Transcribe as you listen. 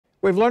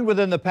We've learned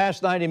within the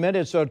past 90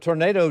 minutes a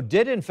tornado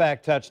did in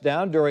fact touch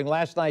down during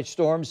last night's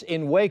storms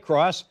in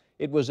Waycross.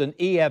 It was an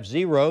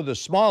EF0, the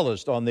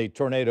smallest on the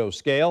tornado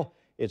scale.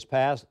 Its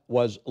path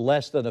was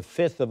less than a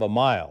fifth of a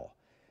mile.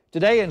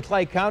 Today in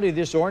Clay County,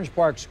 this Orange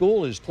Park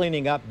school is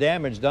cleaning up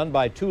damage done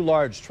by two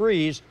large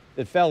trees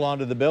that fell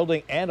onto the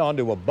building and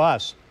onto a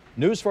bus.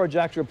 News 4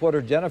 Jax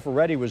reporter Jennifer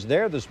Reddy was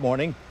there this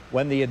morning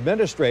when the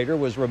administrator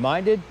was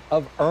reminded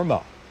of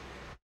Irma.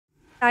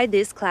 Inside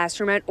this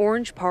classroom at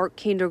Orange Park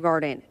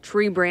Kindergarten,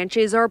 tree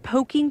branches are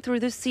poking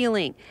through the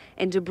ceiling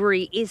and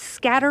debris is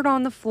scattered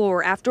on the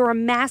floor after a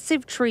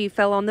massive tree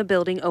fell on the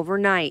building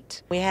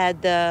overnight. We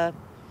had the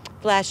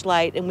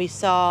flashlight and we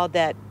saw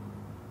that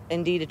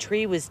indeed a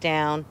tree was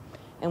down,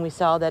 and we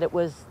saw that it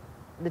was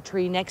the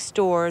tree next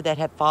door that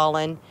had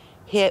fallen,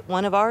 hit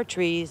one of our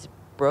trees,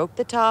 broke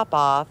the top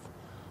off,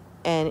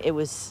 and it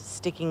was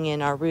sticking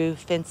in our roof,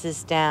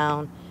 fences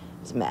down.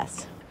 It was a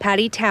mess.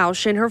 Patty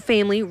Tausch and her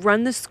family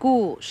run the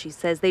school. She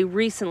says they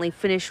recently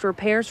finished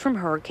repairs from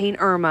Hurricane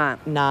Irma.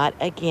 Not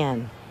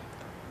again.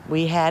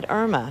 We had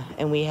Irma,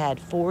 and we had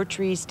 4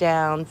 trees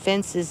down,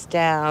 fences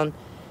down,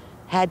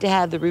 had to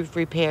have the roof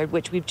repaired,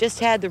 which we've just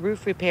had the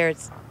roof repaired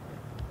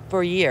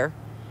for a year,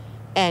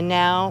 and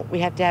now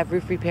we have to have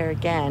roof repair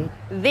again.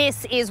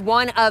 This is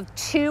one of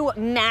 2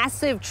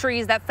 massive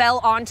trees that fell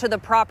onto the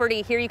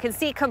property here. You can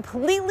see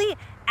completely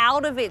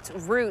out of its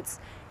roots.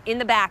 In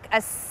the back,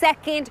 a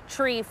second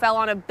tree fell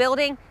on a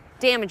building,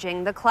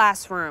 damaging the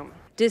classroom.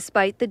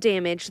 Despite the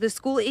damage, the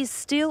school is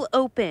still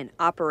open,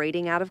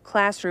 operating out of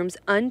classrooms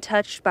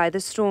untouched by the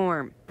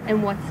storm.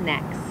 And what's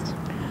next?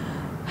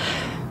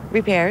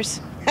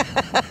 Repairs.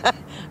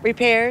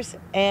 Repairs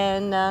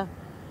and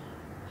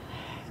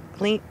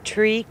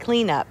tree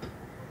cleanup.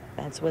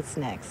 That's what's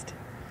next.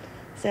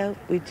 So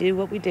we do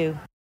what we do.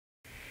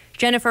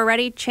 Jennifer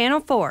Reddy, Channel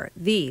 4,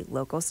 the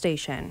local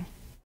station.